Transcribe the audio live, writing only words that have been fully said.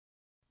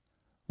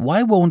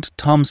Why won't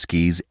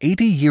Tomsky's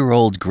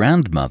 80-year-old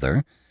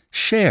grandmother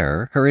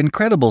share her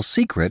incredible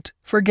secret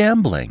for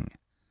gambling?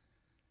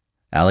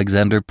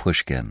 Alexander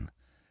Pushkin,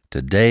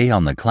 today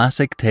on the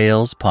Classic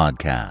Tales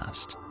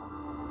podcast.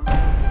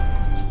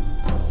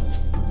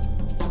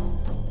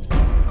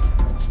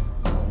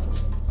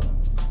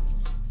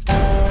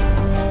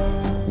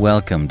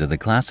 Welcome to the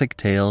Classic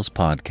Tales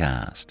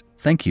podcast.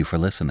 Thank you for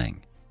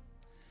listening.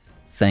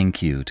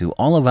 Thank you to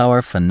all of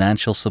our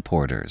financial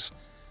supporters.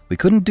 We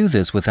couldn't do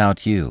this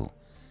without you.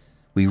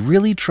 We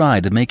really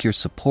try to make your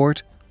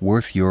support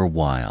worth your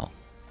while.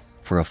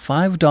 For a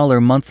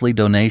 $5 monthly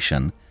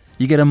donation,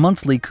 you get a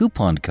monthly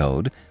coupon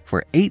code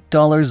for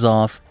 $8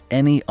 off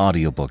any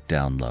audiobook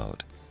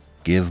download.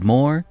 Give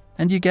more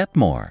and you get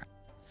more.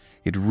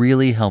 It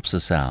really helps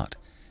us out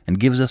and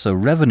gives us a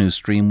revenue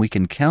stream we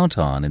can count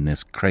on in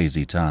this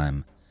crazy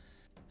time.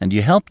 And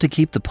you help to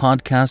keep the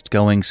podcast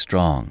going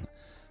strong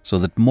so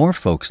that more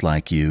folks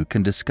like you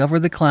can discover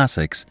the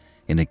classics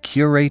in a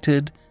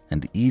curated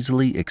and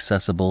easily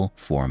accessible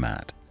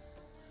format.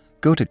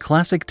 Go to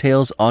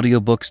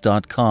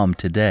ClassicTalesAudiobooks.com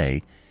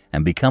today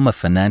and become a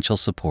financial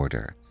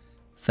supporter.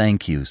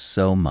 Thank you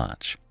so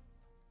much.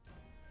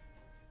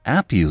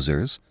 App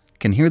users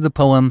can hear the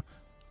poem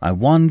I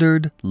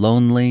Wandered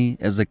Lonely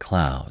as a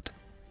Cloud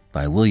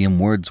by William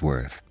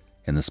Wordsworth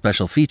in the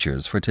special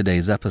features for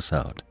today's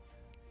episode.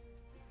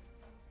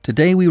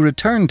 Today we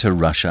return to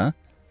Russia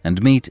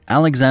and meet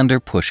Alexander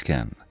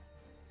Pushkin.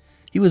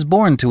 He was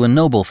born to a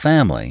noble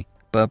family,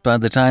 but by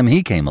the time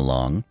he came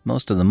along,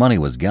 most of the money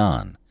was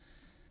gone.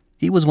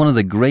 He was one of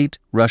the great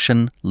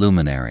Russian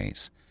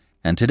luminaries,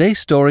 and today's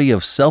story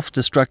of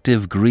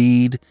self-destructive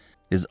greed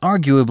is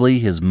arguably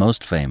his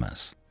most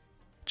famous.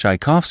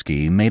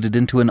 Tchaikovsky made it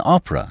into an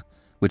opera,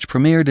 which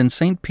premiered in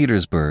St.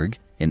 Petersburg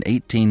in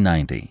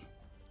 1890.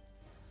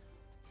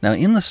 Now,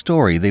 in the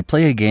story, they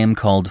play a game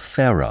called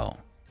Faro.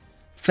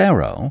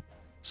 Faro,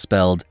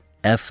 spelled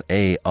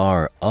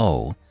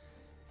F-A-R-O,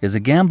 is a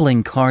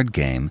gambling card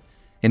game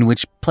in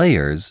which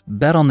players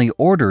bet on the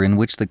order in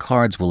which the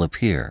cards will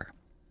appear.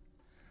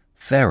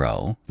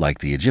 Pharaoh, like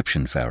the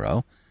Egyptian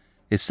pharaoh,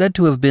 is said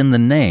to have been the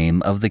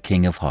name of the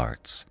King of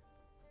Hearts.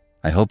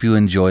 I hope you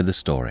enjoy the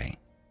story.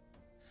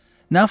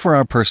 Now for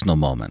our personal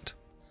moment.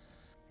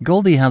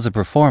 Goldie has a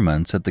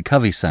performance at the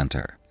Covey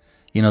Center.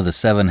 You know, the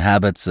 7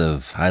 Habits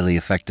of Highly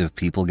Effective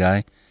People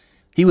guy?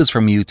 He was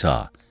from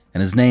Utah,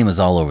 and his name is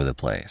all over the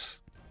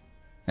place.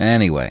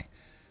 Anyway,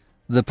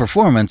 the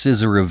performance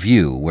is a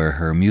revue where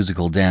her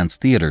musical dance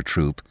theater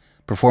troupe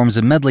performs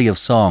a medley of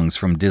songs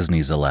from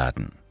Disney's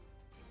Aladdin.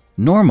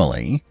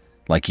 Normally,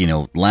 like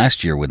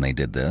last year when they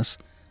did this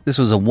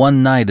was a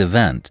one-night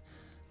event,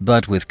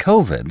 but with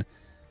COVID,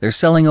 they're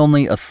selling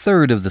only a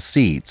third of the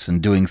seats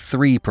and doing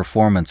 3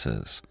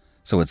 performances,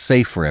 so it's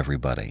safe for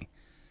everybody.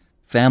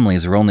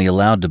 Families are only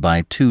allowed to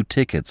buy 2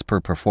 tickets per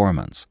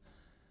performance.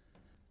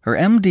 Her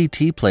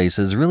MDT place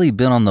has really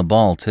been on the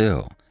ball,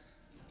 too.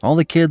 All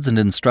the kids and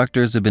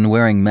instructors have been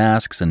wearing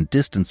masks and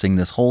distancing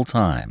this whole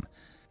time,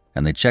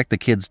 and they check the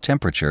kids'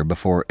 temperature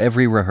before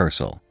every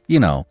rehearsal,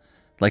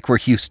 like we're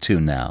used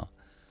to now.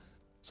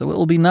 So it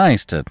will be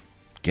nice to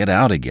get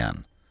out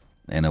again,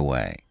 in a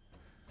way.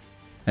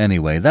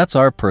 Anyway, that's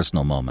our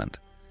personal moment.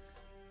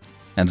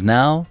 And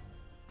now,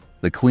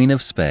 The Queen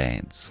of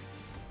Spades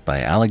by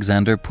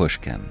Alexander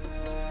Pushkin.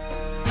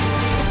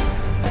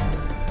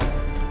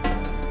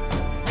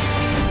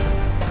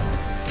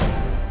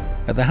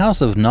 At the house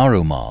of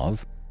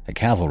Narumov, a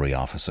cavalry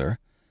officer,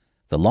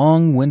 the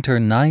long winter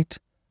night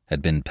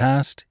had been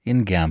passed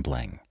in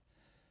gambling.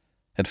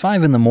 At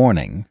 5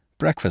 a.m,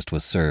 breakfast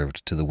was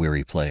served to the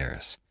weary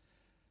players.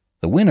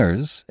 The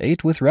winners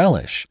ate with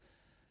relish.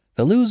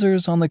 The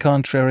losers, on the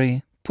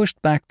contrary,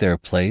 pushed back their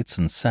plates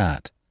and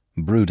sat,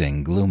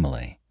 brooding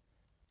gloomily.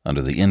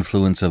 Under the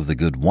influence of the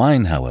good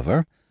wine,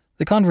 however,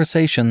 the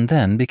conversation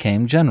then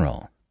became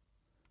general.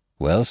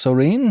 "Well,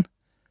 Sorin?"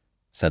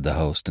 said the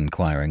host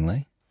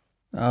inquiringly.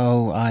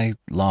 "Oh, I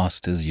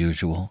lost as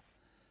usual.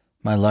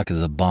 My luck is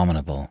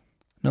abominable.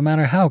 No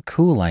matter how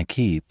cool I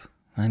keep,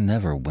 I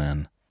never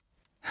win."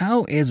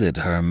 "How is it,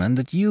 Herman,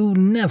 that you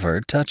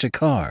never touch a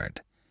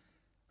card?"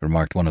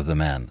 remarked one of the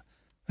men,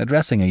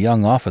 addressing a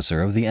young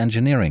officer of the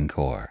engineering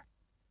corps.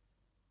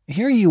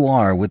 "Here you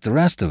are with the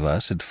rest of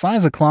us at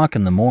 5 o'clock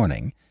in the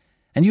morning,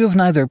 and you have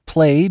neither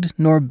played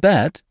nor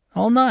bet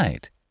all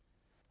night."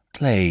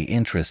 "Play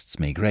interests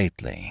me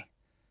greatly,"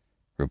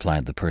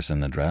 replied the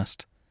person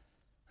addressed,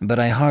 "but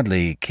I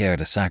hardly care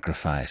to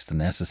sacrifice the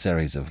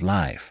necessaries of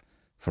life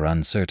for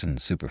uncertain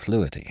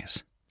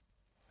superfluities."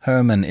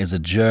 "Herman is a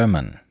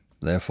German,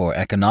 therefore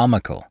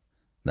economical.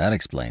 That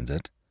explains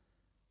it,"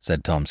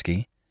 said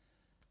Tomsky.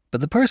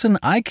 "But the person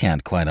I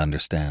can't quite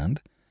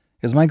understand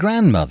is my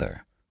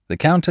grandmother, the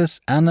Countess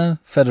Anna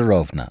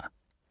Fedorovna."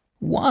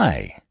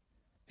 "Why?"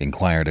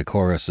 inquired a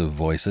chorus of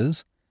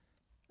voices.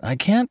 "I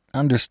can't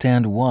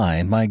understand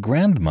why my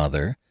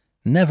grandmother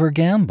never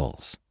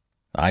gambles."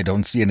 "I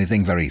don't see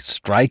anything very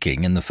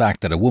striking in the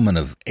fact that a woman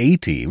of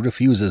 80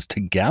 refuses to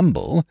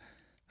gamble,"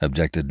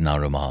 objected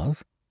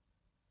Narumov.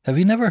 "Have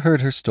you never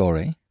heard her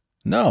story?"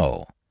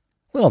 "No.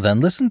 Well, then,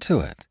 listen to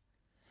it.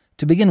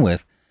 To begin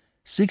with,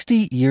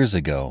 60 years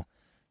ago,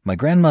 my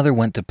grandmother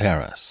went to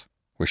Paris,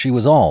 where she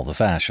was all the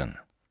fashion.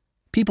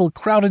 People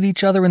crowded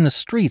each other in the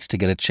streets to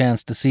get a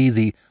chance to see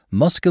the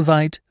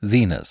Muscovite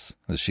Venus,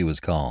 as she was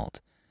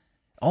called.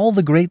 All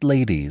the great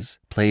ladies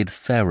played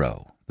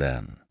Pharaoh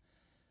then.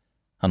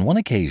 On one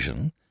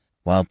occasion,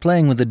 while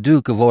playing with the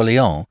Duke of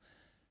Orleans,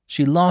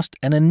 she lost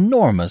an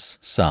enormous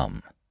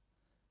sum.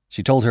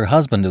 She told her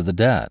husband of the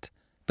debt,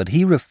 but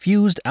he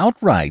refused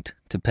outright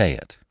to pay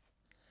it.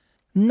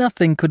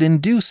 Nothing could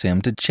induce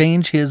him to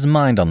change his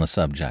mind on the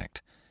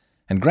subject,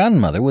 and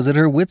grandmother was at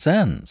her wits'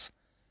 ends.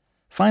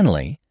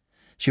 Finally,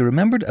 she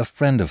remembered a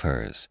friend of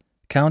hers,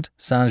 Count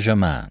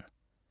Saint-Germain.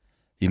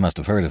 You must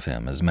have heard of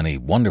him, as many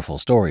wonderful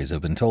stories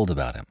have been told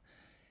about him.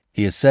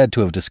 He is said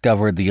to have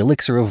discovered the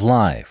elixir of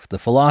life, the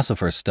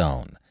philosopher's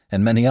stone,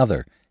 and many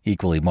other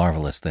equally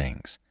marvelous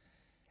things.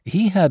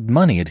 He had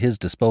money at his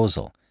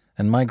disposal,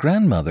 and my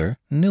grandmother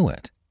knew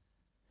it.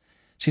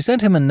 She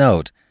sent him a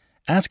note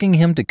asking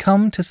him to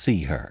come to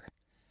see her.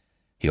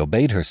 He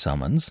obeyed her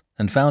summons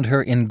and found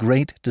her in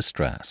great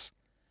distress.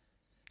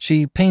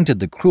 She painted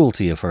the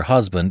cruelty of her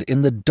husband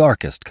in the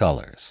darkest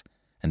colors,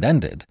 and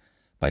ended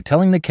by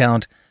telling the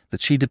Count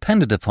that she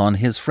depended upon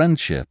his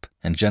friendship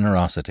and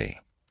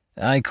generosity.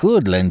 "I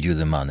could lend you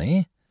the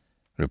money,"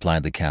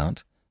 replied the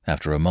Count,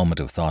 after a moment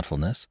of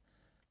thoughtfulness,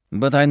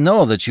 "but I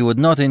know that you would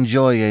not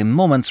enjoy a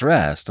moment's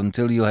rest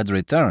until you had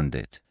returned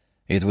it.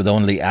 It would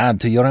only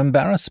add to your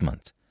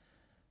embarrassment.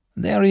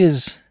 There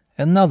is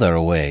another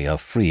way of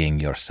freeing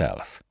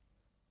yourself."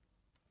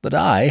 "But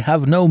I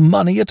have no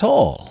money at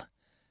all,"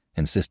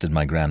 insisted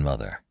my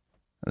grandmother.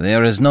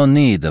 "There is no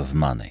need of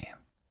money.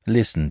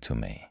 Listen to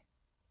me."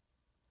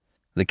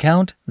 The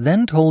Count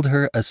then told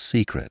her a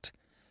secret,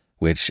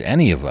 which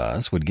any of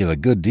us would give a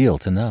good deal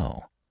to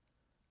know.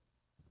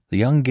 The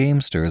young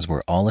gamesters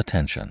were all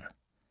attention.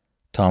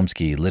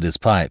 Tomsky lit his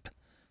pipe,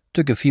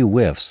 took a few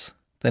whiffs,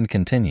 then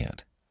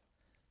continued.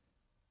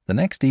 The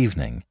next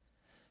evening,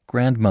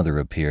 grandmother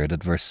appeared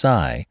at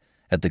Versailles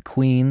at the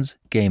Queen's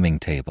gaming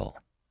table.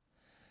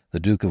 The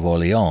Duke of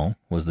Orleans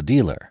was the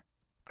dealer.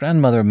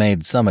 Grandmother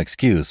made some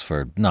excuse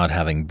for not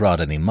having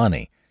brought any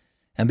money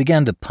and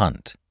began to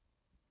punt.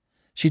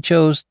 She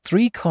chose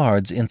 3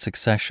 cards in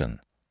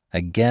succession,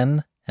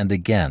 again and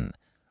again,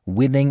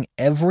 winning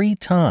every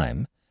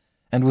time,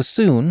 and was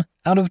soon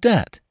out of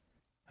debt.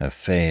 "A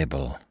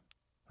fable,"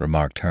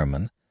 remarked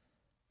Hermann.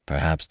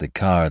 "Perhaps the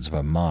cards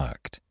were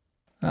marked."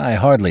 "I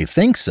hardly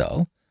think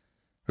so,"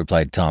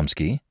 replied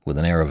Tomsky with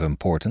an air of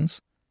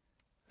importance.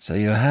 "So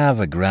you have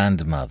a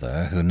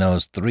grandmother who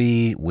knows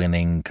 3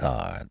 winning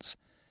cards,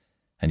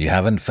 and you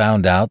haven't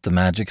found out the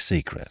magic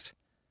secret?"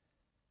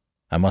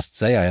 "I must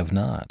say I have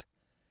not.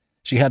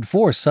 She had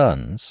 4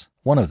 sons,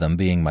 one of them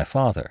being my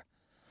father,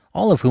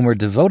 all of whom were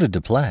devoted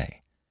to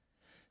play.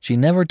 She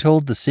never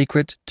told the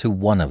secret to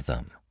one of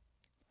them.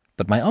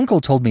 But my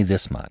uncle told me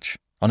this much,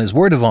 on his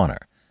word of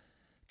honor.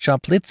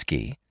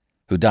 Choplitsky,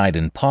 who died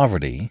in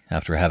poverty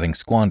after having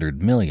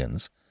squandered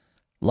millions,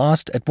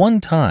 lost at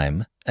one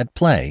time, at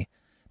play,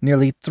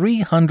 nearly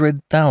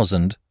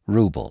 300,000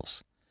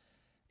 rubles.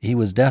 He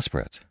was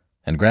desperate,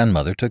 and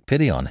grandmother took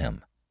pity on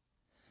him.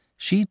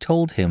 She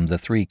told him the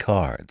 3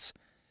 cards,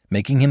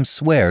 making him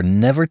swear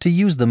never to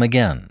use them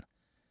again.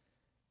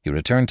 He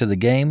returned to the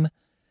game,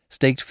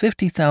 staked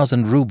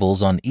 50,000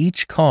 rubles on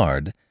each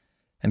card,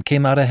 and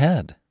came out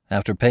ahead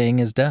after paying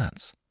his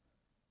debts.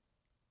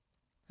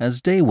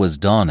 As day was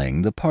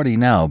dawning, the party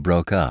now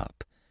broke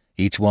up,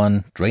 each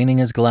one draining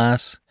his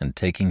glass and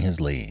taking his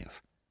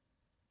leave.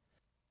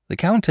 The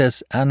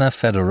Countess Anna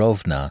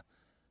Fedorovna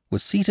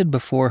was seated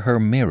before her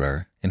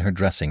mirror in her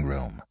dressing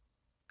room.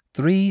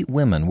 3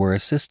 women were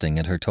assisting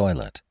at her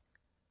toilet.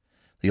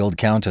 The old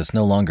countess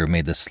no longer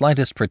made the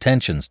slightest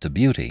pretensions to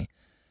beauty,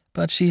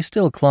 but she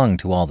still clung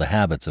to all the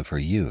habits of her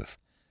youth,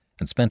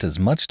 and spent as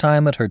much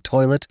time at her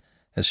toilet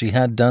as she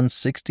had done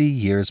 60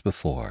 years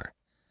before.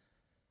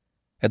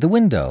 At the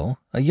window,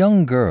 a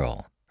young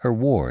girl, her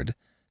ward,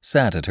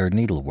 sat at her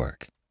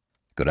needlework.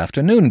 "Good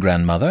afternoon,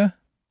 grandmother,"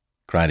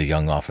 cried a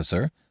young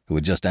officer who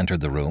had just entered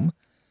the room.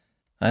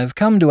 "I have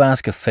come to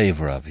ask a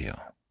favor of you."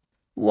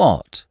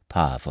 "What,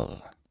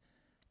 Pavel?"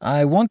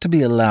 "I want to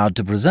be allowed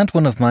to present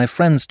one of my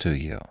friends to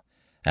you,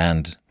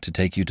 and to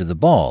take you to the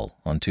ball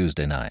on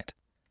Tuesday night."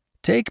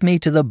 "Take me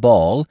to the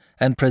ball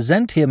and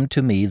present him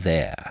to me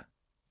there."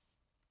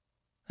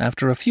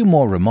 After a few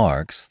more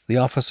remarks, the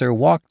officer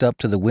walked up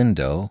to the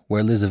window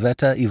where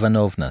Lizaveta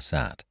Ivanovna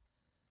sat.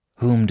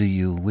 "Whom do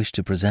you wish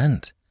to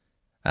present?"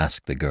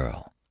 asked the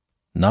girl.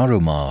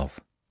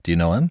 "Narumov. Do you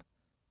know him?"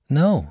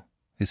 "No.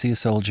 Is he a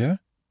soldier?"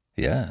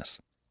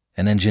 "Yes."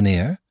 "An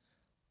engineer?"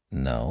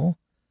 "No.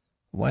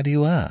 Why do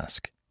you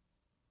ask?"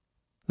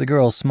 The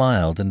girl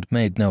smiled and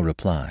made no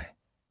reply.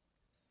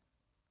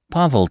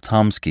 Pavel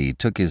Tomsky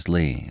took his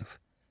leave,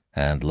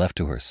 and, left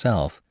to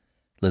herself,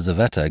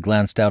 Lizaveta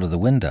glanced out of the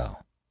window.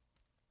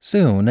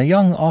 Soon a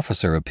young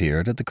officer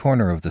appeared at the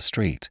corner of the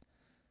street.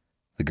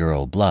 The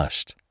girl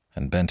blushed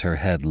and bent her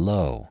head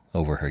low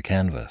over her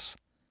canvas.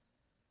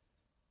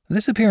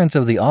 This appearance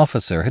of the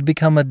officer had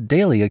become a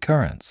daily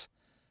occurrence.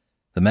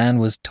 The man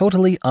was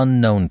totally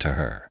unknown to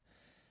her,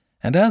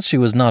 and as she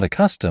was not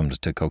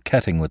accustomed to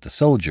coquetting with the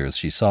soldiers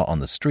she saw on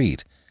the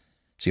street,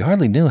 she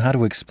hardly knew how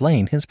to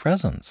explain his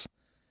presence.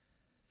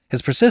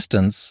 His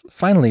persistence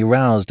finally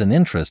roused an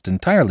interest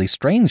entirely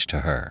strange to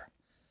her.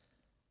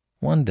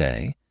 One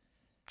day,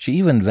 she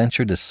even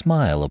ventured to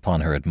smile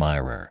upon her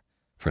admirer,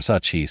 for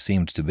such he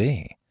seemed to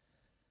be.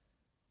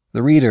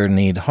 The reader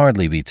need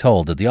hardly be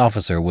told that the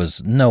officer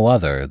was no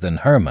other than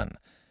Hermann,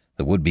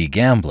 the would-be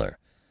gambler,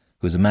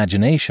 whose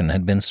imagination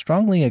had been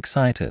strongly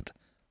excited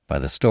by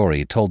the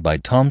story told by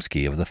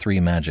Tomsky of the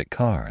 3 magic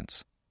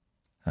cards.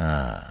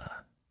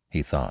 Ah,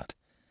 he thought,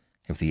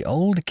 if the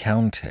old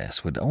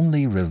countess would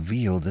only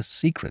reveal the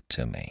secret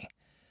to me,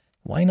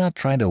 why not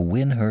try to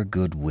win her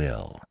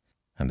goodwill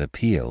and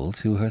appeal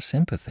to her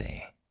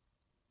sympathy?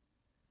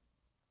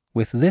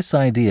 With this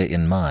idea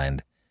in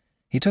mind,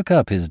 he took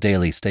up his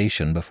daily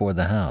station before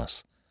the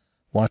house,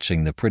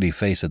 watching the pretty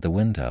face at the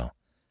window,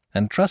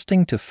 and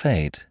trusting to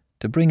fate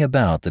to bring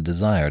about the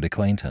desired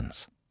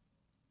acquaintance.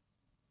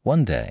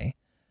 One day,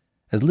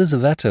 as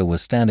Lizaveta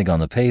was standing on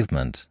the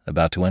pavement,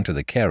 about to enter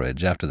the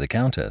carriage after the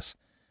countess,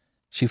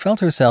 she felt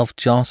herself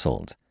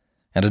jostled,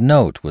 and a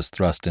note was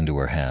thrust into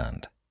her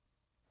hand.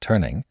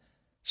 Turning,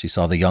 she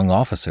saw the young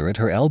officer at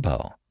her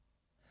elbow.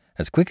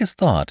 As quick as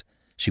thought,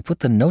 she put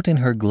the note in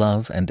her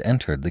glove and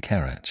entered the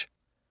carriage.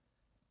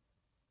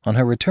 On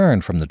her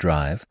return from the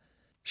drive,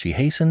 she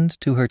hastened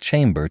to her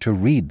chamber to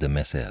read the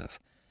missive,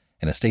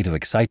 in a state of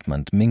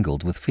excitement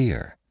mingled with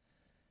fear.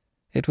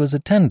 It was a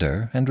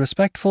tender and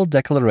respectful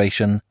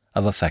declaration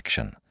of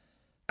affection,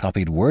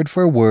 copied word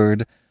for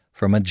word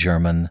from a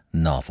German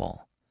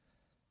novel.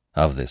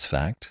 Of this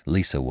fact,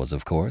 Lisa was,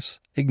 of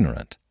course,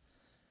 ignorant.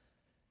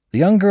 The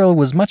young girl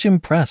was much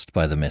impressed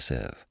by the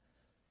missive,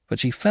 but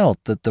she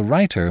felt that the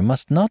writer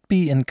must not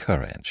be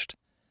encouraged.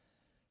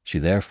 She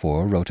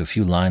therefore wrote a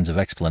few lines of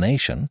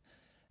explanation,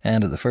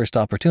 and at the first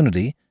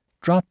opportunity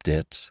dropped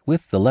it,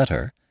 with the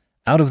letter,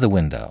 out of the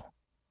window.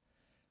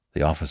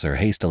 The officer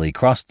hastily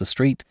crossed the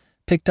street,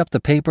 picked up the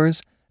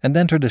papers, and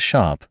entered a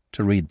shop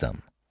to read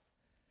them.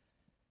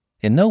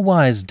 In no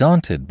wise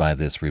daunted by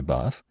this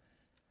rebuff,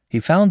 he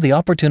found the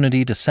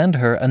opportunity to send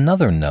her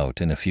another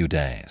note in a few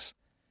days.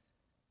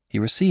 He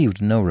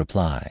received no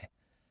reply,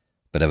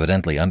 but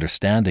evidently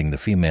understanding the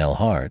female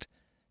heart,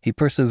 he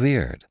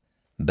persevered,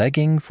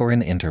 begging for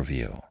an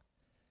interview.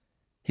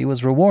 He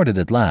was rewarded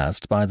at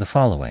last by the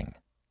following: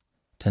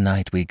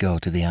 "Tonight we go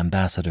to the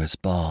ambassador's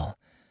ball.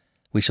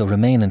 We shall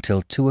remain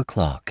until 2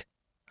 o'clock.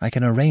 I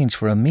can arrange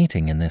for a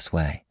meeting in this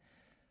way.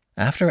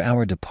 After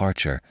our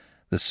departure,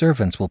 the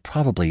servants will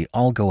probably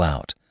all go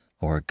out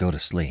or go to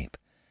sleep.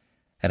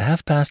 At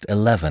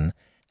 11:30,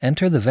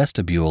 enter the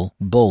vestibule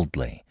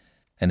boldly,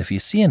 and if you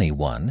see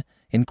anyone,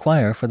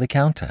 inquire for the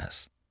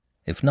countess.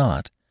 If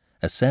not,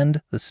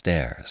 ascend the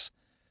stairs,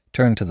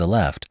 turn to the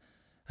left,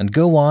 and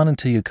go on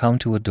until you come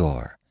to a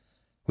door,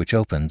 which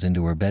opens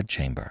into her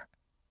bedchamber.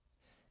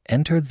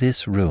 Enter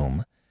this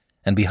room,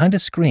 and behind a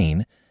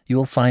screen you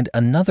will find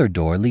another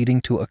door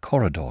leading to a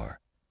corridor.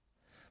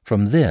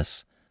 From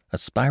this, a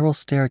spiral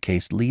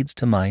staircase leads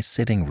to my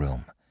sitting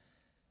room.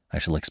 I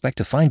shall expect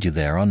to find you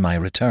there on my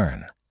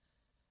return."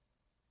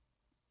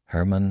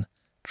 Hermann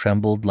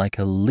trembled like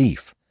a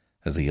leaf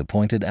as the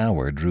appointed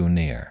hour drew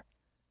near.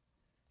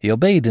 He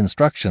obeyed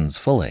instructions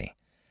fully,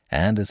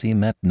 and as he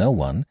met no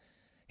one,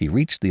 he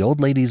reached the old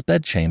lady's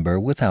bedchamber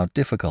without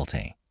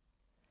difficulty.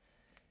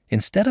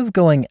 Instead of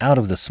going out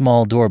of the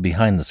small door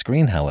behind the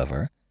screen,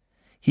 however,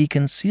 he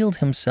concealed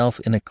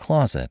himself in a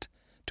closet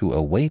to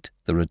await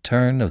the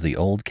return of the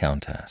old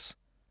countess.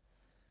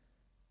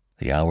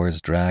 The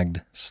hours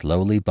dragged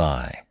slowly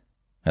by.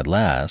 At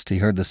last he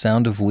heard the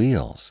sound of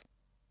wheels.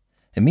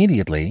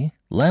 Immediately,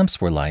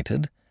 lamps were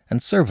lighted,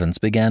 and servants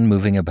began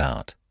moving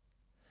about.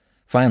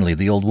 Finally,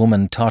 the old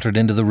woman tottered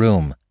into the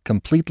room,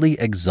 completely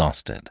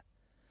exhausted.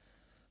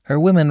 Her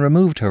women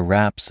removed her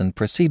wraps and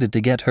proceeded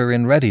to get her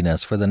in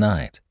readiness for the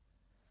night.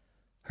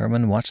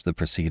 Hermann watched the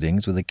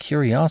proceedings with a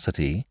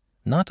curiosity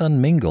not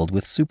unmingled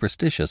with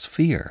superstitious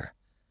fear.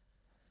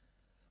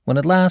 When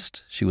at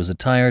last she was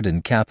attired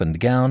in cap and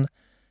gown,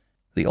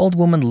 the old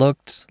woman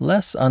looked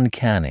less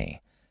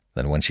uncanny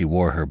than when she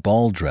wore her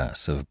ball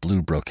dress of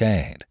blue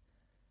brocade.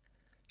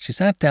 She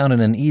sat down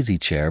in an easy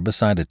chair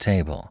beside a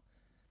table,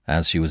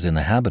 as she was in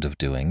the habit of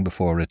doing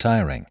before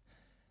retiring,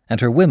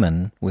 and her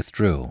women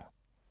withdrew.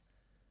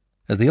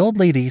 As the old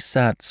lady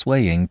sat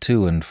swaying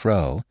to and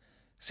fro,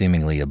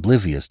 seemingly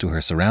oblivious to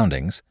her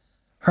surroundings,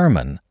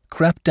 Hermann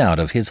crept out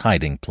of his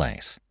hiding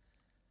place.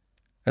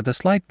 At the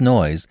slight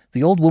noise,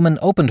 the old woman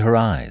opened her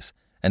eyes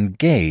and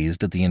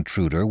gazed at the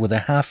intruder with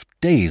a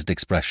half-dazed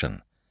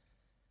expression.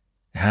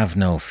 "Have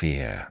no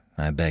fear,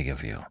 I beg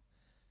of you,"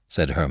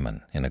 said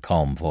Hermann in a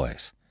calm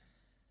voice.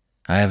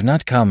 "I have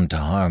not come to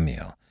harm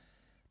you,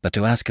 but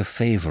to ask a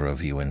favor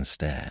of you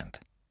instead."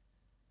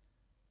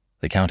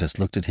 The countess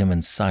looked at him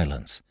in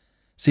silence,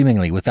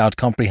 seemingly without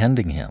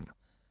comprehending him.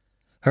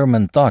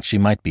 Hermann thought she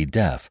might be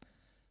deaf,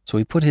 so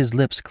he put his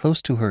lips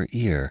close to her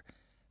ear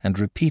and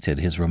repeated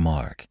his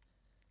remark.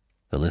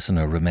 The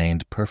listener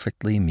remained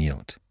perfectly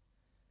mute.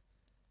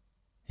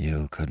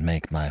 "You could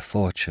make my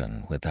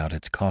fortune without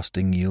its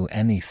costing you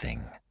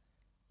anything,"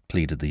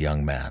 pleaded the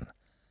young man.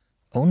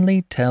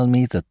 "Only tell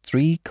me the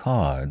 3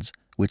 cards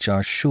which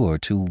are sure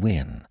to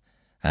win,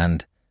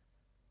 and—"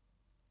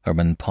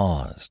 Herman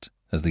paused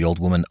as the old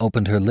woman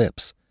opened her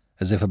lips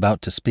as if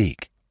about to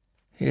speak.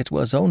 "It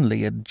was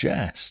only a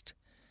jest.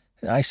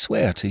 I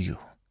swear to you,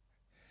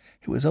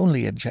 it was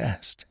only a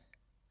jest,"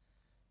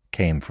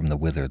 came from the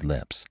withered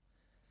lips.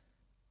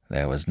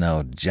 "There was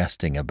no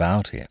jesting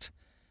about it.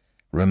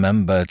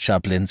 Remember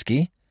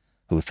Chaplinsky,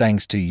 who,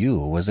 thanks to you,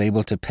 was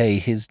able to pay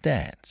his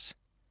debts."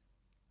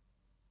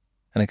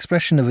 An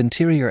expression of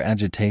interior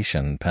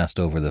agitation passed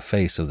over the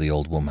face of the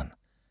old woman.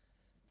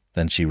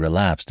 Then she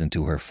relapsed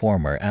into her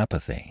former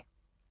apathy.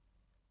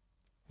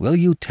 "Will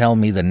you tell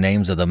me the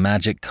names of the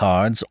magic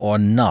cards or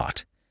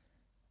not?"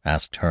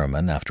 asked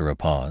Herman after a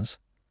pause.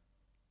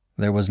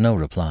 There was no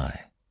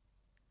reply.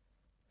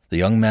 The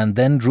young man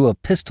then drew a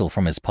pistol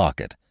from his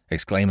pocket,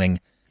 exclaiming,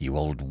 "You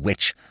old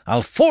witch,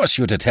 I'll force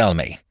you to tell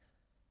me!"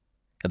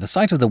 At the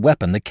sight of the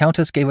weapon, the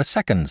Countess gave a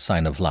second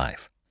sign of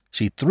life.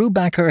 She threw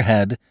back her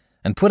head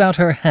and put out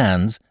her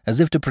hands as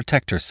if to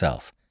protect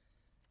herself.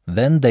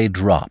 Then they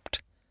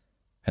dropped,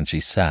 and she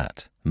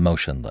sat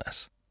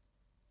motionless.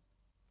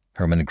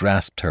 Herman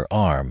grasped her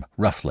arm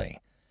roughly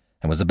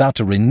and was about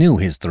to renew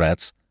his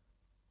threats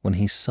when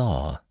he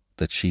saw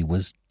that she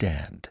was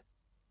dead.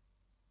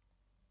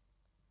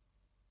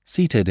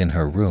 Seated in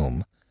her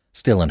room,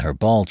 still in her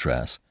ball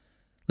dress,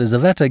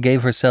 Lizaveta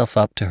gave herself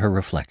up to her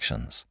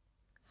reflections.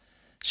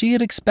 She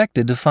had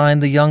expected to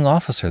find the young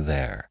officer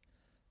there,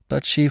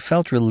 but she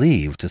felt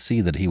relieved to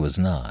see that he was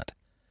not.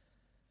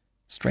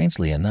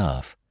 Strangely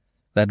enough,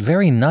 that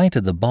very night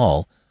at the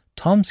ball,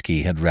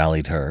 Tomsky had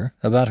rallied her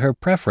about her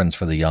preference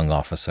for the young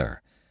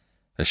officer,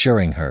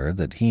 assuring her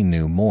that he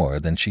knew more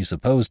than she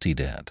supposed he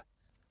did.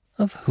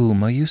 "Of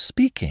whom are you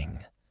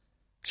speaking?"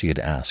 she had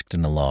asked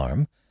in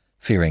alarm,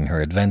 fearing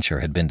her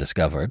adventure had been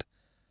discovered.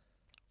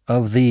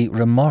 "Of the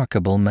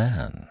remarkable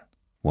man,"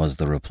 was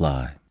the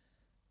reply.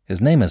 "His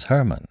name is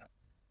Herman."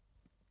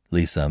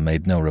 Lisa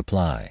made no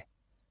reply.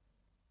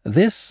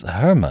 "This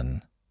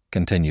Herman,"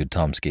 continued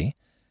Tomsky,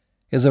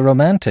 "is a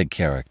romantic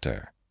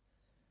character.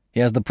 He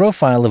has the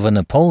profile of a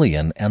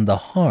Napoleon and the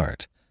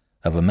heart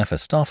of a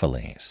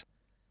Mephistopheles.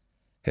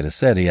 It is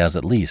said he has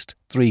at least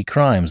 3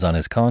 crimes on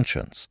his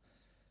conscience.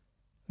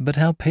 But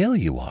how pale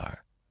you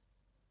are!"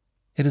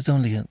 "It is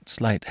only a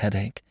slight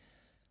headache.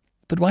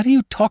 But why do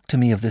you talk to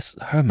me of this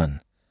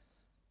Herman?"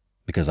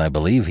 "Because I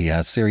believe he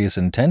has serious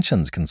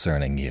intentions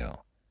concerning you."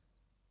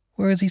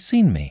 "Where has he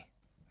seen me?"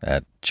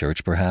 "At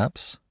church,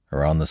 perhaps,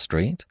 or on the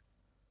street."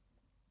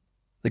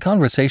 The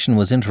conversation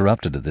was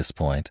interrupted at this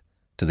point,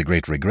 to the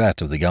great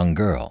regret of the young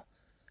girl.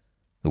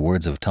 The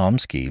words of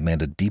Tomsky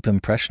made a deep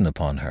impression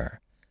upon her,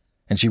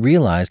 and she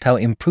realized how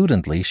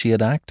imprudently she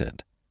had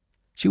acted.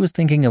 She was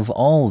thinking of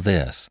all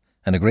this,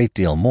 and a great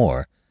deal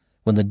more,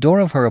 when the door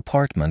of her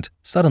apartment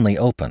suddenly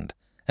opened,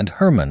 and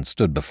Herman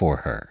stood before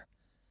her.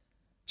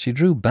 She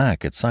drew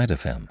back at sight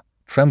of him,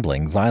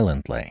 trembling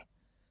violently.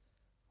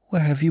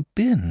 "Where have you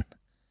been?"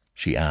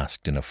 she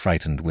asked in a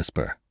frightened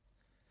whisper.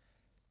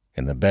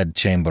 "In the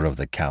bedchamber of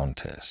the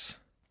Countess.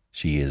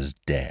 She is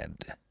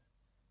dead,"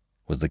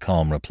 was the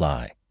calm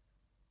reply.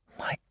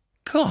 "My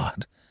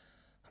God!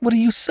 What are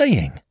you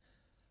saying?"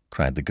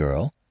 cried the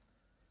girl.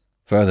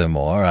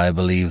 "Furthermore, I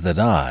believe that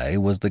I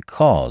was the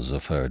cause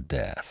of her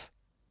death."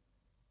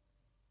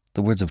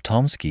 The words of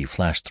Tomsky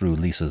flashed through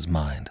Lisa's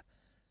mind.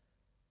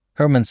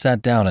 Herman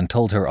sat down and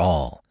told her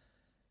all.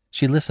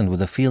 She listened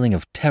with a feeling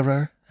of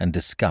terror and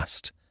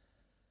disgust.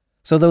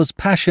 So those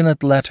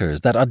passionate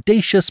letters, that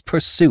audacious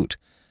pursuit,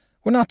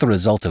 were not the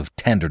result of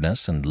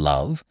tenderness and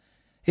love.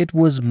 It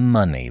was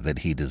money that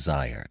he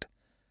desired.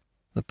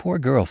 The poor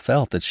girl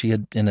felt that she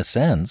had, in a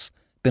sense,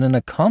 been an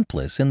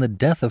accomplice in the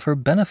death of her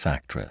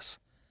benefactress.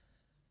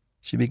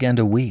 She began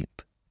to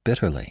weep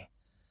bitterly.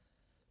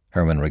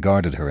 Herman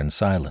regarded her in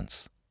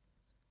silence.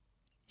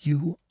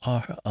 "You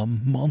are a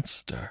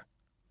monster,"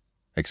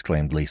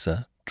 exclaimed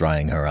Lisa,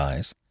 drying her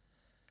eyes.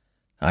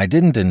 "I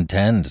didn't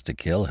intend to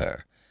kill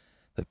her.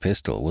 The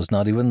pistol was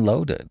not even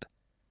loaded."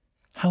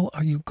 "How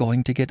are you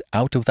going to get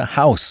out of the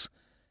house?"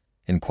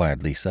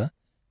 inquired Lisa.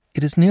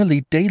 "It is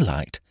nearly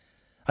daylight.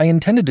 I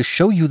intended to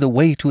show you the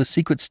way to a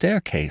secret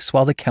staircase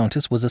while the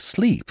Countess was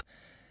asleep,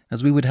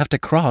 as we would have to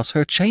cross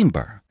her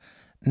chamber.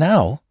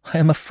 Now I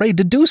am afraid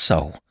to do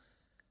so."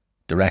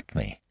 "Direct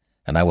me,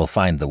 and I will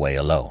find the way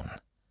alone,"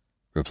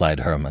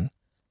 replied Herman.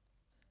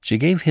 She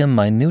gave him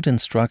minute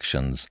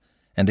instructions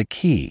and a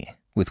key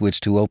with which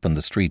to open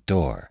the street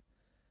door.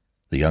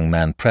 The young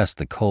man pressed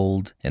the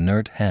cold,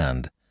 inert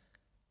hand,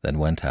 then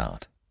went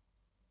out.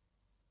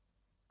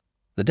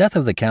 The death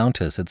of the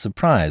Countess had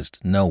surprised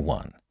no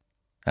one,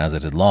 as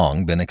it had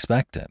long been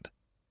expected.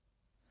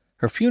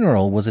 Her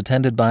funeral was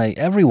attended by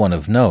everyone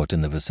of note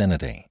in the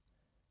vicinity.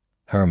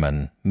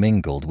 Herman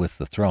mingled with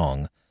the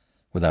throng,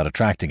 without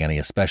attracting any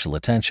especial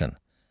attention.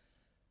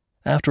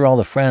 After all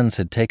the friends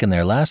had taken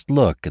their last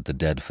look at the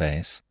dead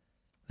face,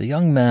 the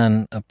young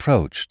man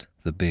approached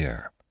the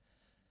bier.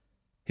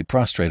 He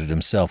prostrated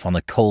himself on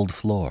the cold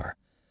floor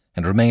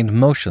and remained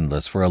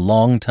motionless for a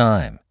long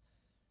time.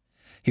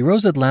 He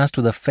rose at last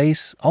with a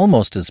face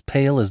almost as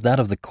pale as that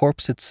of the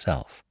corpse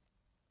itself,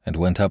 and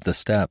went up the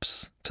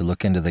steps to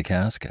look into the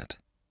casket.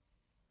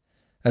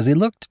 As he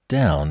looked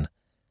down,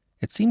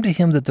 it seemed to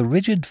him that the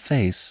rigid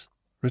face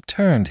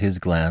returned his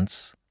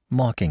glance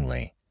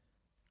mockingly,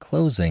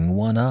 closing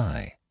one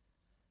eye.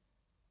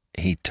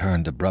 He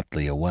turned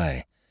abruptly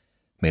away,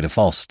 made a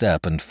false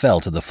step, and fell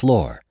to the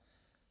floor.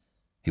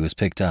 He was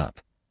picked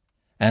up,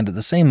 and at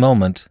the same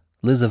moment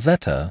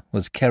Lizaveta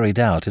was carried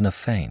out in a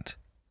faint.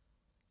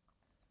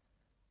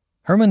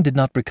 Hermann did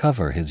not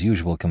recover his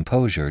usual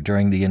composure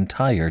during the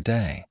entire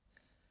day.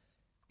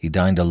 He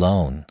dined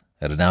alone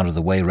at an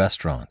out-of-the-way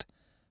restaurant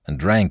and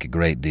drank a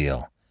great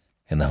deal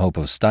in the hope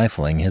of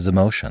stifling his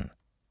emotion.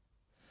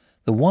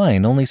 The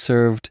wine only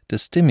served to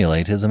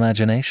stimulate his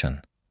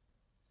imagination.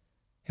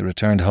 He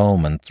returned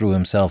home and threw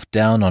himself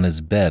down on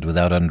his bed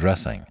without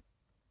undressing.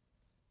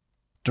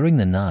 During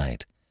the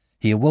night,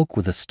 he awoke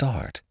with a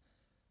start.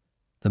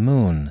 The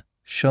moon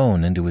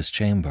shone into his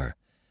chamber,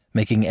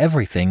 making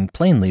everything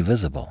plainly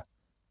visible.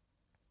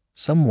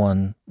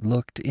 Someone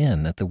looked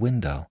in at the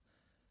window,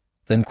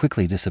 then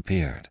quickly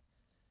disappeared.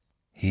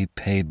 He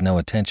paid no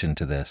attention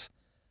to this,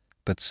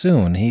 but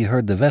soon he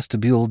heard the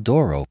vestibule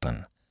door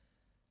open.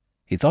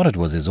 He thought it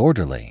was his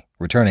orderly,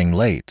 returning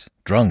late,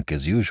 drunk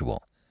as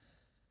usual.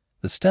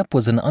 The step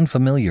was an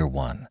unfamiliar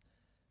one,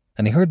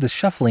 and he heard the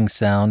shuffling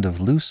sound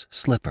of loose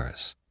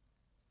slippers.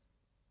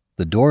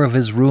 The door of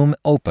his room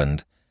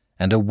opened,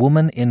 and a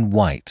woman in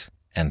white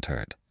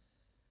entered.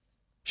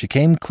 She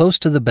came close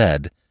to the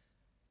bed,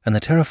 and the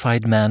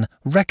terrified man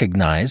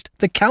recognized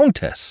the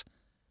Countess.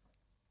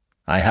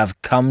 "I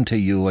have come to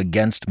you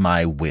against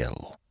my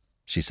will,"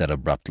 she said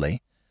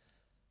abruptly,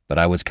 "but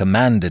I was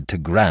commanded to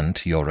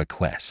grant your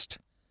request.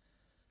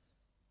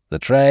 The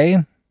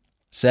tray,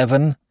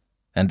 7,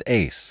 and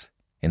ace,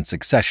 in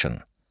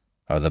succession,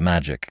 are the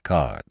magic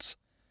cards.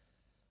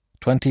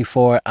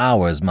 24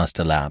 hours must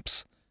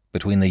elapse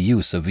between the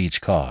use of each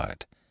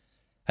card,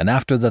 and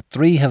after the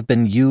 3 have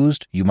been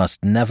used, you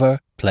must never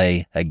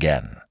play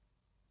again."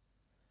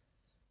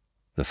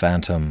 The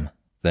phantom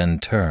then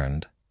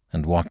turned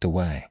and walked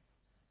away.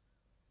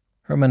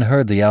 Hermann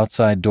heard the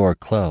outside door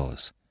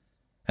close,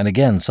 and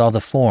again saw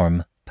the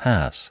form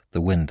pass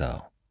the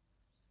window.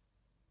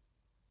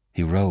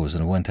 He rose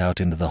and went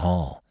out into the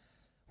hall,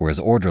 where his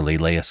orderly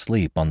lay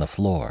asleep on the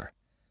floor.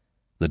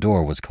 The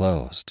door was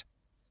closed.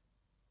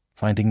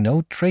 Finding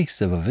no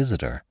trace of a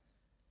visitor,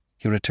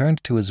 he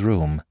returned to his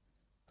room,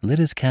 lit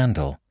his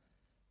candle,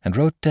 and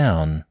wrote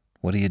down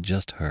what he had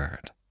just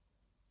heard.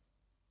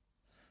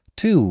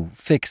 Two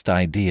fixed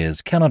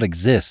ideas cannot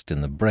exist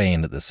in the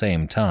brain at the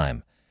same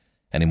time,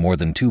 any more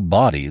than two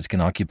bodies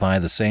can occupy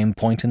the same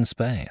point in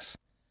space.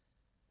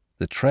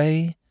 The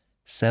tray,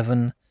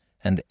 7,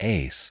 and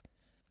ace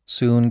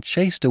soon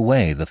chased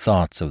away the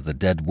thoughts of the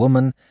dead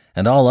woman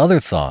and all other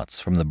thoughts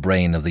from the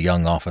brain of the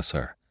young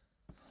officer.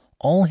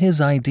 All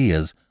his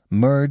ideas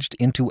merged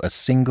into a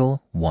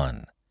single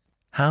one: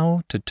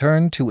 how to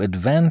turn to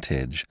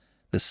advantage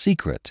the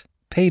secret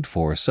paid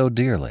for so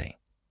dearly.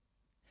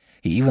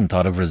 He even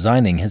thought of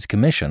resigning his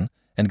commission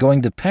and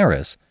going to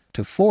Paris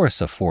to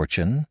force a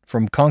fortune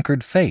from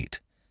conquered fate.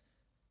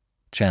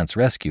 Chance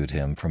rescued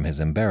him from his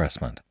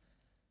embarrassment.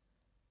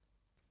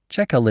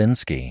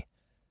 Chekalinsky,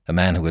 a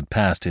man who had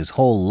passed his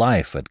whole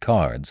life at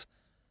cards,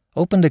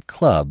 opened a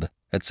club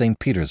at St.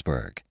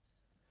 Petersburg.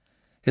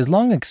 His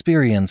long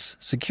experience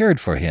secured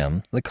for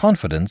him the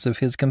confidence of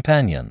his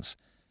companions,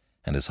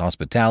 and his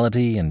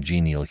hospitality and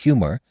genial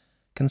humor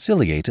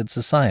conciliated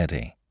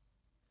society.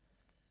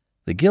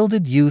 The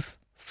gilded youth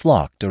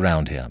flocked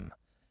around him,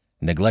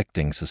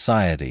 neglecting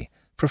society,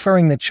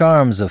 preferring the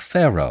charms of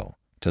Pharaoh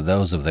to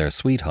those of their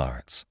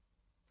sweethearts.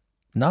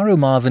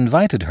 Narumov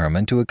invited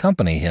Hermann to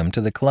accompany him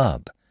to the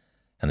club,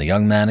 and the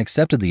young man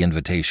accepted the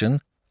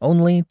invitation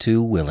only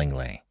too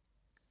willingly.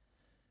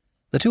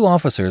 The two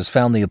officers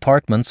found the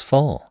apartments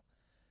full.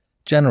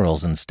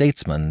 Generals and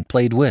statesmen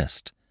played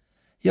whist.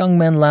 Young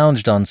men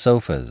lounged on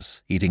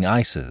sofas, eating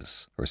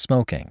ices or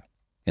smoking.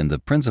 In the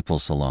principal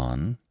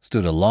salon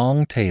stood a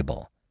long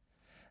table,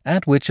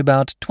 at which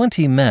about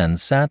 20 men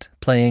sat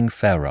playing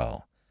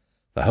Pharaoh,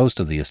 the host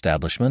of the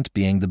establishment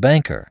being the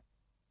banker.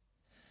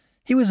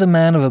 He was a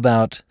man of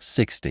about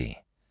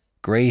 60,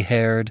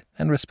 gray-haired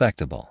and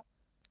respectable.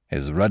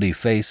 His ruddy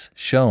face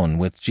shone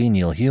with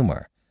genial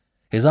humor.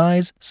 His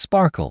eyes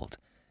sparkled,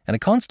 and a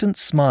constant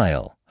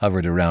smile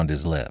hovered around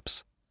his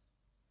lips.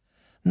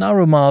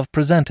 Narumov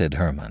presented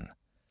Hermann.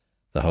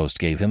 The host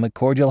gave him a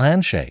cordial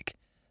handshake,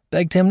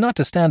 begged him not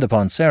to stand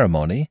upon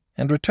ceremony,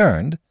 and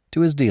returned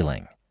to his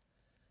dealing.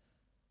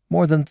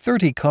 More than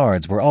 30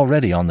 cards were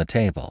already on the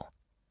table.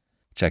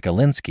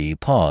 Chekalinsky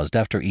paused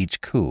after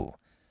each coup,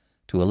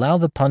 to allow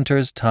the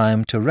punters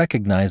time to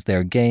recognize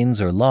their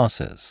gains or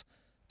losses,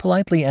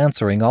 politely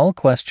answering all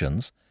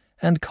questions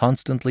and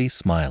constantly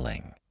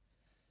smiling.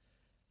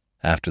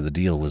 After the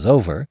deal was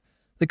over,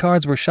 the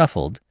cards were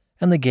shuffled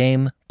and the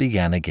game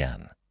began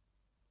again.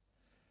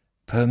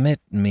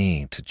 "Permit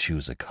me to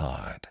choose a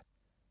card,"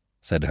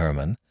 said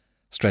Herman,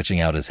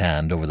 stretching out his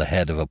hand over the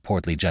head of a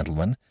portly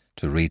gentleman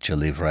to reach a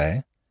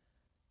livret.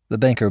 The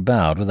banker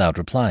bowed without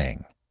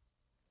replying.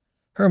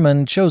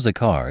 Herman chose a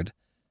card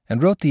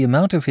and wrote the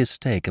amount of his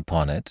stake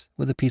upon it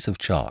with a piece of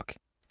chalk.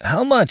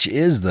 "How much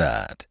is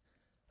that?"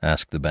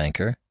 asked the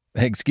banker.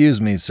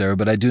 "Excuse me, sir,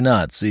 but I do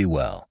not see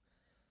well."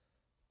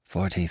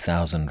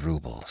 40,000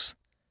 rubles,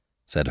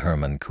 said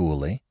Herman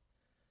coolly.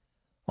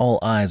 All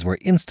eyes were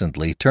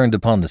instantly turned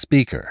upon the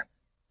speaker.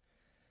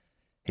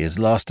 "He has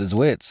lost his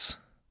wits,"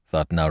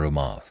 thought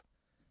Narumov.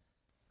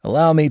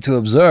 "Allow me to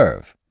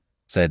observe,"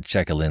 said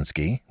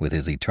Chekalinsky with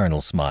his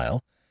eternal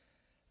smile,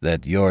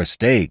 "that your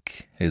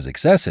stake is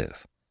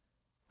excessive."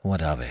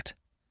 "What of it?"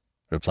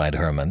 replied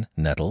Herman,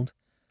 nettled.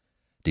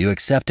 "Do you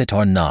accept it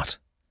or not?"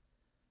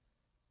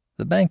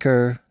 The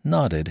banker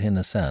nodded in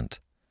assent.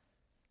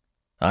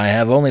 "I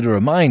have only to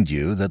remind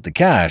you that the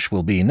cash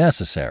will be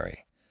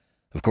necessary.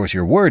 Of course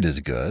your word is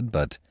good,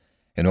 but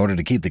in order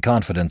to keep the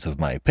confidence of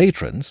my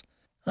patrons,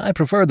 I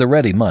prefer the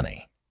ready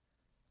money."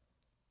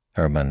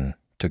 Herman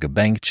took a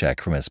bank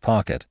check from his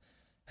pocket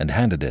and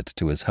handed it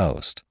to his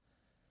host.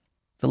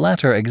 The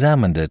latter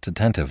examined it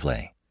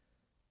attentively,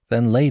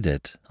 then laid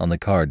it on the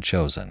card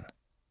chosen.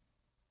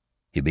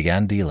 He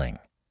began dealing.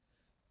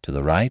 To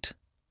the right,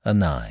 a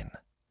 9.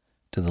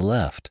 To the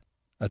left,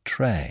 a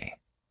tray.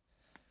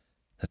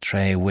 "The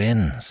tray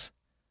wins,"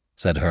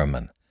 said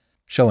Herman,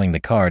 showing the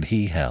card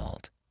he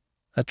held.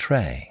 A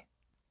tray.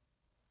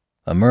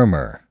 A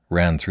murmur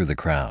ran through the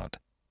crowd.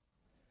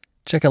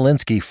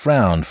 Chekalinsky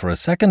frowned for a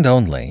second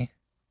only,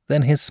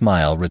 then his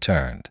smile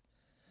returned.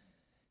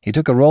 He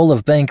took a roll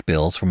of bank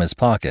bills from his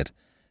pocket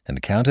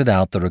and counted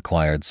out the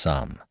required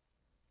sum.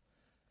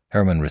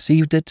 Herman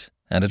received it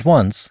and at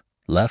once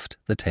left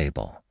the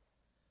table.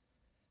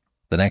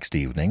 The next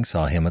evening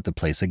saw him at the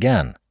place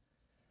again.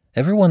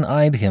 Everyone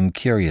eyed him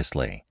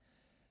curiously,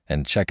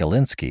 and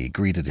Chekalinsky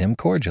greeted him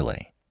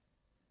cordially.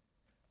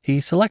 He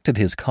selected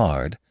his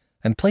card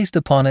and placed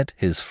upon it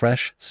his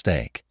fresh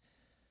stake.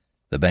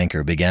 The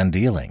banker began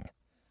dealing.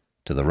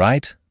 To the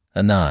right,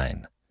 a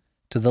 9.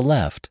 To the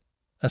left,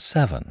 a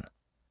 7.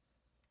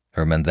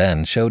 Herman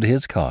then showed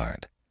his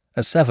card,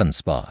 a 7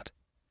 spot.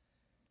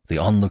 The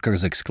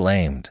onlookers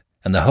exclaimed,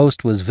 and the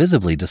host was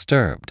visibly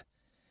disturbed.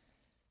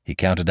 He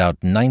counted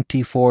out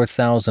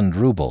 94,000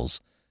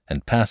 rubles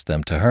and passed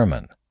them to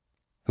Herman,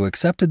 who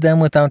accepted them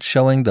without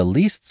showing the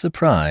least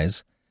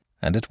surprise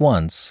and at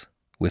once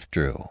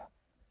withdrew.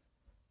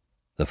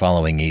 The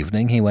following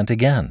evening he went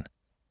again.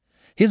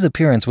 His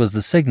appearance was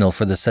the signal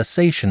for the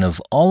cessation of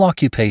all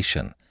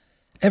occupation,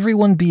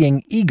 everyone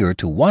being eager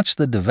to watch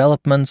the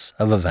developments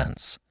of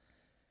events.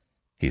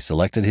 He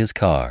selected his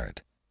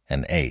card,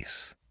 an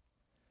ace.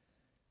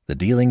 The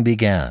dealing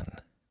began.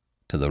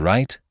 To the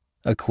right,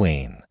 a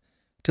queen.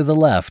 To the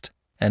left,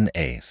 an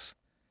ace.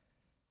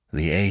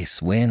 "The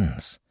ace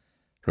wins,"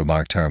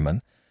 remarked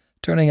Herman,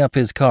 turning up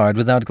his card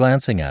without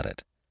glancing at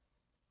it.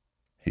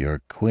 "Your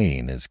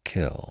queen is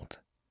killed,"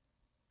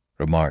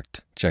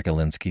 remarked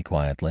Chekalinsky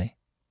quietly.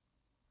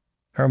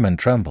 Herman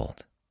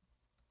trembled.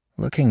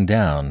 Looking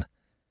down,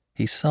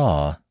 he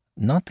saw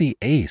not the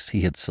ace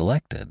he had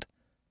selected,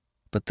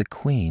 but the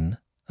queen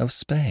of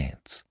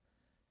spades.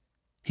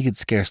 He could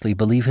scarcely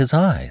believe his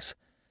eyes.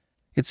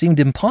 It seemed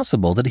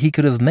impossible that he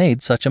could have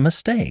made such a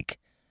mistake.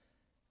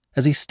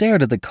 As he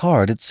stared at the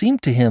card, it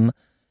seemed to him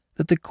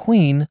that the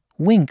queen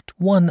winked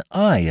one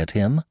eye at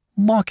him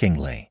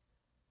mockingly.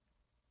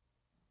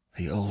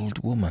 "The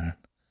old woman,"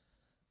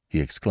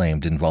 he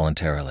exclaimed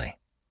involuntarily.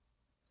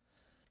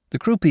 The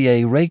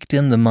croupier raked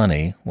in the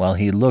money while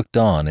he looked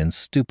on in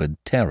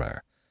stupid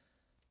terror.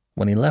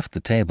 When he left the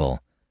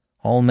table,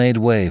 all made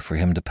way for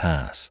him to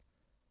pass.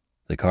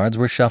 The cards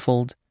were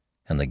shuffled,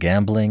 and the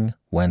gambling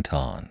went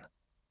on.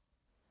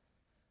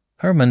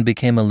 Herman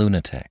became a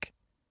lunatic.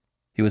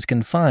 He was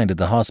confined at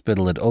the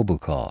hospital at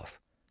Obukhov,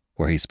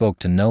 where he spoke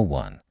to no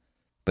one,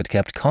 but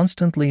kept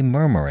constantly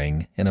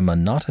murmuring in a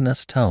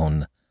monotonous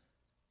tone,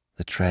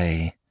 "The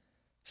tray,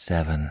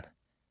 7,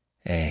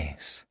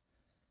 ace.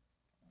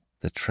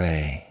 The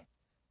tray,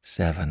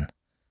 7,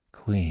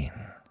 queen."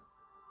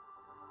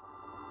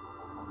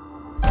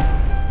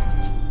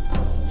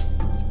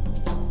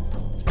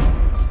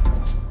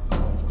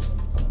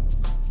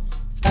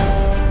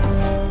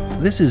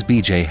 This is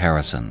B.J.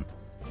 Harrison.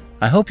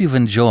 I hope you've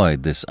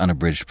enjoyed this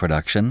unabridged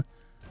production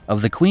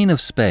of The Queen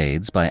of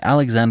Spades by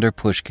Alexander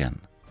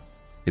Pushkin.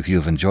 If you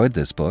have enjoyed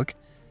this book,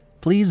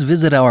 please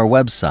visit our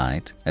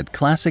website at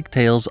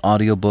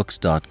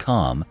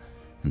classictalesaudiobooks.com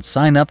and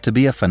sign up to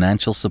be a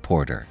financial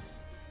supporter.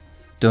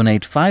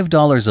 Donate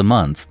 $5 a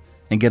month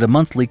and get a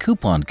monthly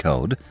coupon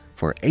code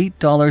for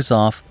 $8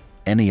 off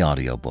any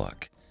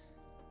audiobook.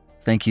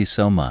 Thank you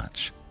so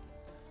much.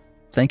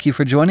 Thank you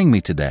for joining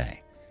me today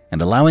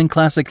and allowing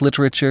classic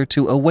literature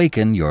to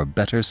awaken your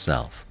better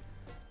self.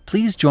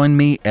 Please join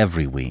me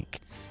every week,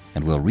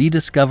 and we'll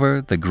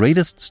rediscover the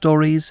greatest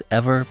stories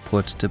ever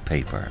put to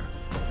paper.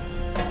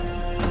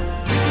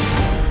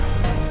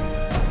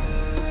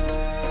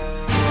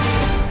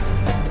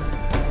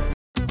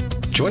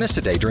 Join us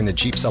today during the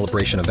Jeep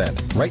Celebration event.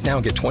 Right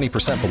now, get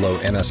 20% below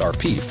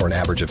MSRP for an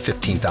average of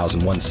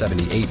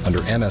 $15,178 under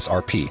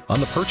MSRP on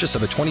the purchase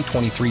of a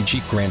 2023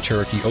 Jeep Grand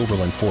Cherokee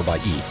Overland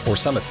 4xE or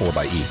Summit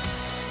 4xE.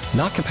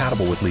 Not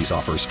compatible with lease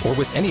offers or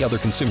with any other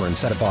consumer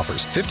incentive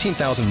offers.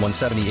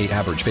 $15,178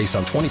 average based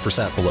on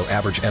 20% below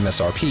average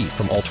MSRP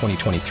from all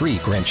 2023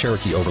 Grand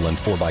Cherokee Overland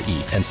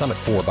 4xE and Summit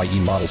 4xE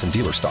models in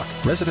dealer stock.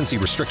 Residency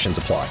restrictions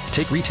apply.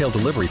 Take retail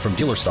delivery from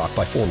dealer stock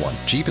by 4/1.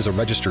 Jeep is a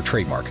registered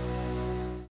trademark.